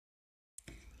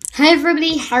Hey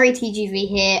everybody, HarryTGV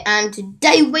here, and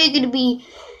today we're going to be,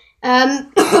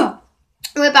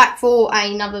 we're back for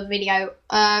another video,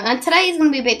 and today is going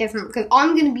to be a bit different because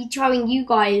I'm going to be showing you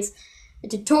guys a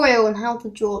tutorial on how to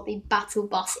draw the battle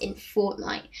bus in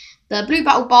Fortnite. The blue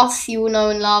battle bus you all know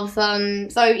and love,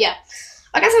 so yeah,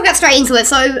 I guess I'll get straight into it.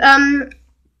 So,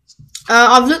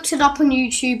 I've looked it up on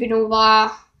YouTube and all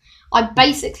that. I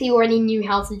basically already knew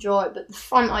how to draw it, but the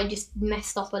front I just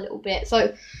messed up a little bit,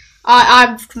 so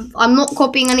I'm not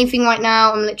copying anything right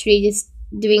now. I'm literally just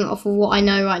doing it off of what I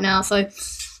know right now. So,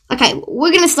 okay,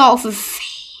 we're gonna start off with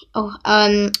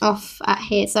off at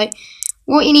here. So,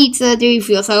 what you need to do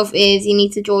for yourself is you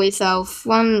need to draw yourself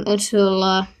one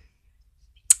little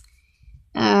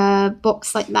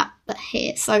box like that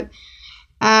here. So,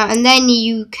 and then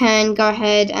you can go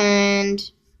ahead and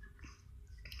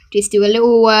just do a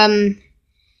little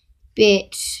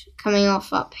bit coming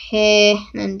off up here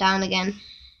and then down again.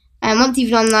 And once you've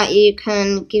done that, you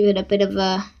can give it a bit of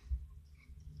a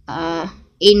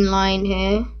inline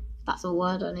here. That's a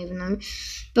word, I don't even know.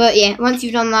 But yeah, once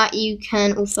you've done that, you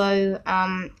can also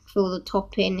fill the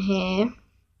top in here.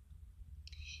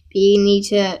 But you need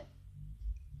to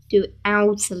do it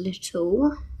out a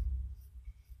little.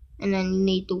 And then you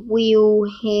need the wheel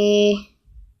here.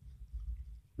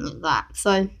 Like that.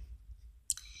 So,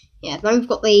 yeah, then we've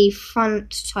got the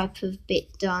front type of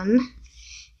bit done.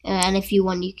 And if you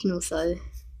want, you can also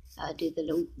do the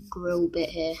little grill bit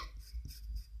here.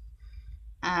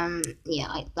 Yeah,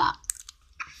 like that.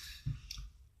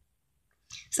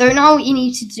 So now what you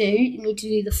need to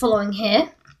do the following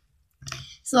here.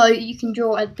 So you can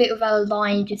draw a bit of a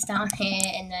line just down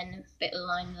here, and then a bit of a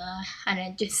line there, and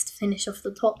then just finish off the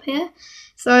top here.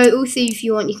 So also, if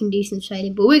you want, you can do some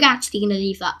shading, but we're actually going to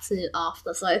leave that to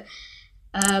after. So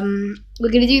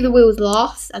we're going to do the wheels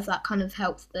last, as that kind of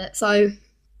helps a bit. So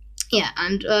yeah,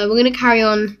 and we're going to carry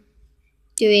on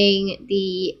doing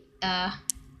the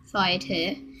side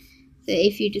here. So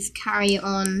if you just carry it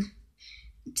on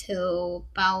until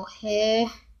about here,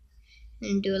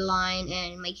 and do a line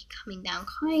and make it coming down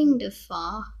kind of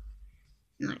far,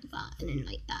 like that, and then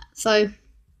like that. So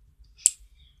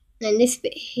then this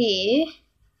bit here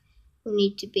will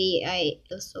need to be a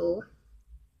little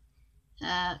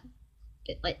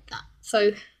bit like that.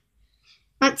 So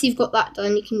once you've got that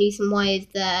done, you can do some wires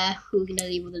there. We're going to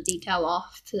leave all the detail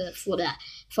after for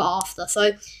after.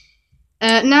 So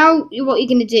now what you're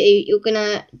going to do, you're going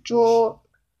to draw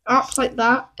up like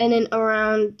that, and then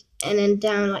around, and then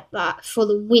down like that for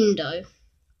the window.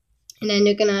 And then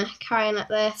you're going to carry on like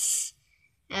this.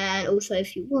 And also,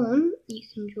 if you want, you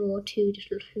can draw two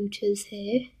little hooters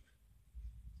here.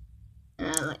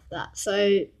 Like that. So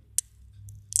you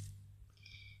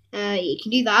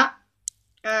can do that.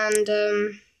 And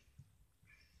do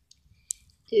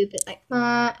a bit like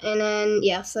that, and then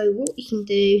yeah, so what you can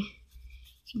do, you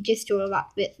can just draw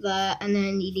that bit there, and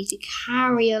then you need to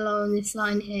carry along this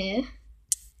line here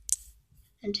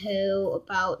until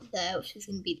about there, which is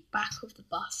going to be the back of the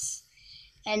bus.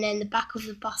 And then the back of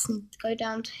the bus needs to go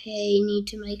down to here. You need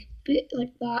to make a bit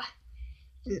like that,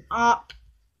 and up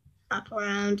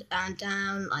around, and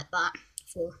down like that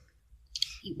for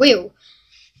the wheel.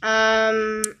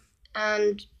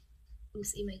 And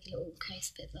also you make a little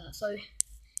case bit there. So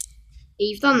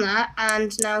you've done that,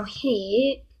 and now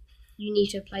here you need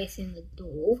to place in the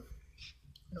door.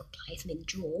 Not place, I mean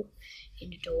draw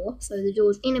in the door. So the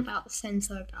door's in about the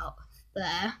centre, about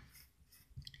there.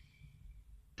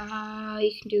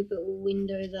 You can do a bit of a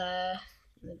window there,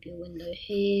 maybe a window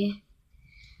here.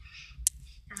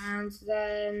 And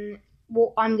then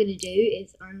what I'm going to do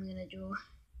is I'm going to draw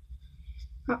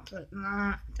up like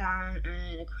that, down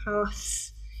and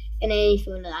across, and then if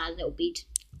you want to add a little bit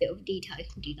of detail, you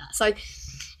can do that. So,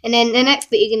 and then the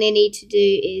next bit you're going to need to do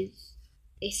is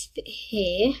this bit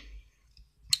here,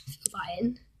 fill that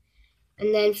in,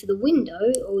 and then for the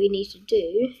window, all you need to do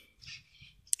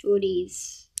is draw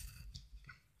these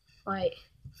quite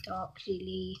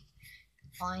darkly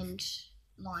lined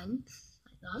lines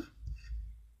like that,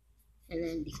 and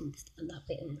then you can just add that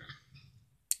bit in there.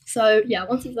 So yeah,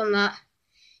 once you've done that,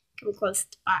 go across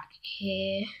the back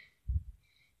here,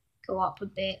 go up a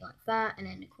bit like that, and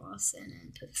then across, and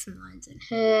then put some lines in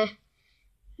here,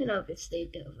 and obviously a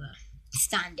bit of a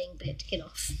standing bit to get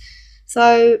off.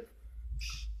 So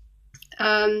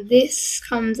this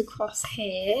comes across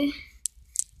here,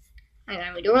 and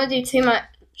then we don't want to do too much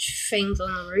things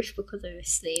on the roof because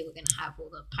obviously we're going to have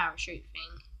all the parachute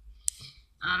thing.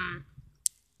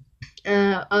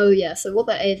 Oh yeah, so what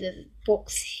that is a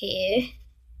box here.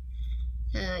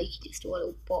 You can just do a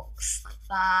little box like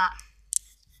that,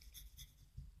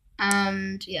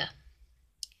 and yeah,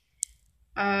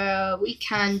 we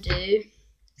can do,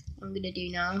 what I'm going to do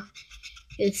now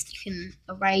is you can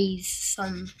erase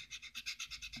some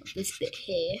of this bit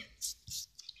here,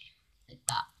 like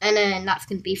that. And then that's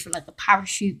going to be for like the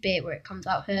parachute bit where it comes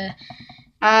out here.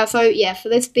 So yeah, for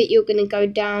this bit you're going to go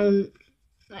down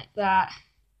like that,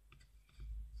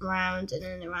 around, and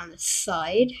then around the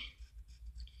side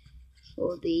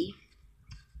for the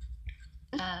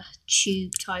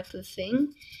tube type of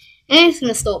thing. And it's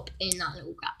going to stop in that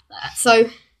little gap there. So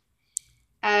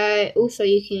also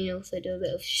you can also do a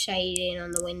bit of shading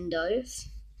on the windows.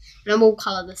 And I will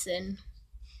colour this in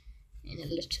a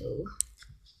little.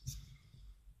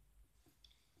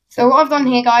 So what I've done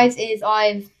here, guys, is all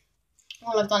I've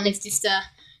done is just done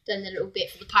a little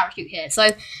bit for the parachute here.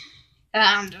 So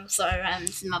and also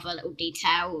some other little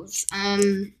details.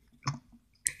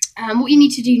 What you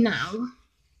need to do now,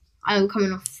 I'm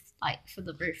coming off like for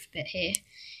the roof bit here.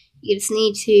 You just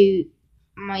need to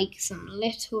make some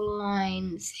little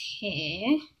lines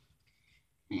here,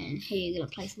 and here you're gonna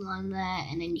place a line there,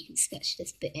 and then you can sketch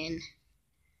this bit in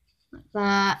like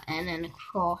that, and then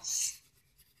across,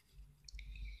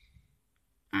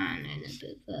 and then a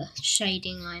bit of a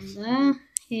shading line there,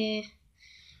 here,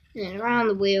 and then around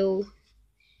the wheel,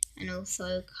 and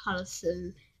also colour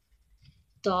some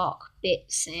dark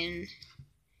bits in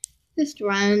just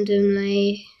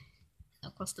randomly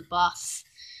across the bus.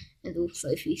 And also,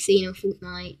 if you've seen in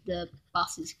Fortnite, the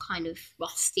bus is kind of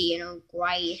rusty and all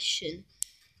greyish and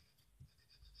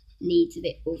needs a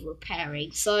bit of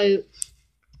repairing. So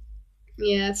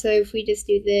yeah, so if we just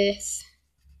do this,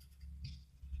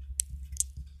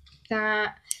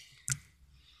 that,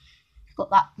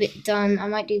 got that bit done. I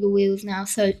might do the wheels now.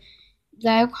 So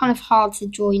they're kind of hard to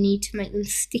draw. You need to make them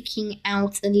sticking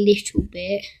out a little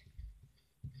bit.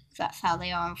 That's how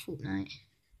they are in Fortnite.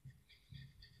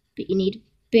 But you need a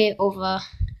bit of a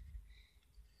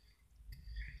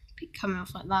bit coming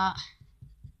off like that.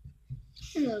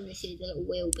 And obviously the little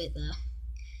wheel bit there.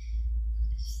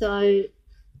 So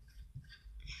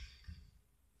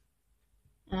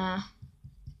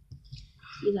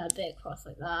do that bit across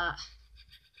like that.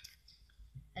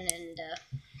 And then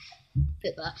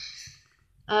bit there.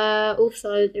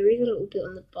 Also, there is a little bit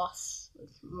on the bus with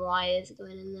some wires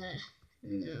going in there.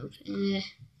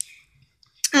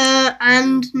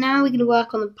 And now we're going to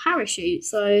work on the parachute.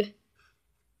 So,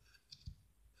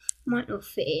 might not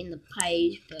fit it in the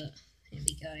page, but here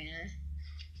we go. Yeah,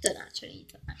 don't actually need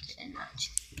to add it in that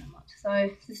much. So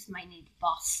this is mainly the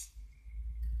bus.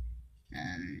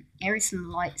 There is some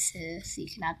lights here, so you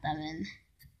can add them in.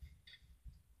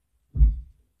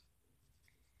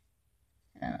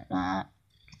 Like that.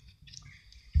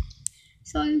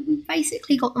 So we've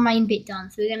basically got the main bit done.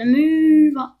 So we're going to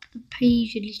move up the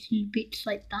page a little bit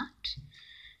like that.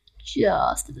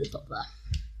 Just at the top there.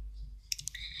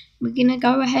 We're going to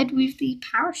go ahead with the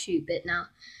parachute bit now.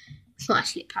 It's not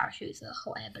actually a parachute, it's a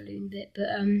hot air balloon bit, but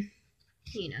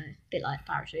you know, a bit like a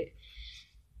parachute.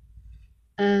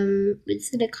 It's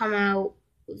going to come out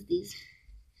with these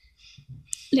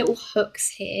little hooks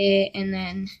here, and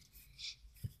then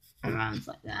around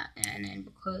like that, and then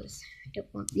because I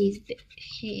don't want these bit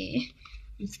here,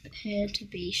 this bit here to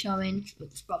be showing, so we'll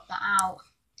just rub that out,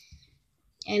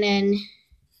 and then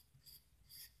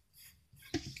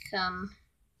come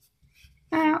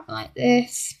out like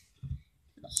this,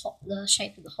 the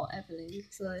shape of the hot air balloon.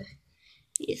 So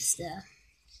it's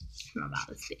from about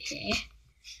this bit here.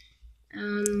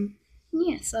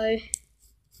 Yeah, so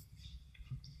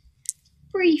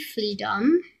briefly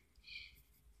done.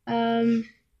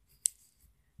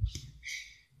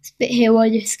 This bit here we're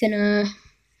just gonna,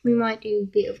 we might do a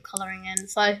bit of colouring in.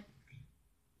 So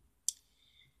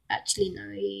actually no,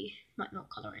 we might not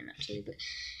colour in actually, but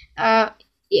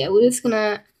yeah, we're just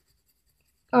gonna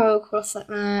go across like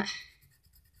that,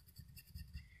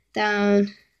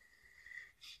 down,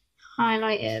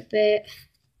 highlight it a bit.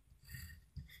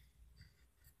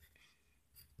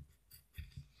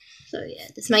 So yeah,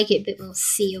 just make it a bit more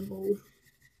seeable.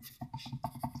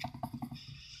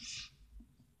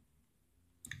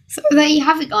 So there you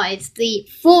have it, guys, the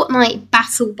Fortnite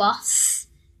battle bus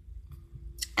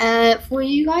for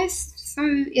you guys. So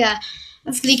yeah,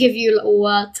 I'm just gonna give you a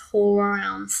little tour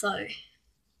around. So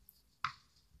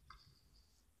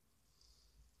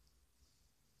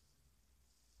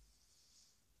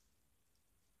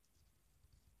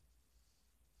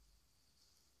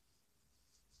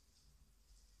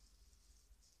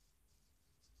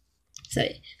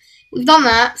we've done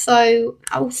that. So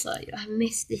also, I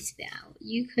missed this bit out.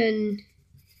 You can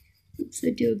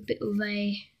also do a bit of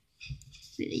a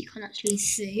bit that you can't actually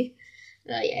see.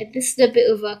 Yeah, this is a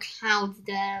bit of a cloud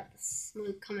there,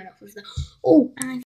 smoke coming up with the. Oh, and I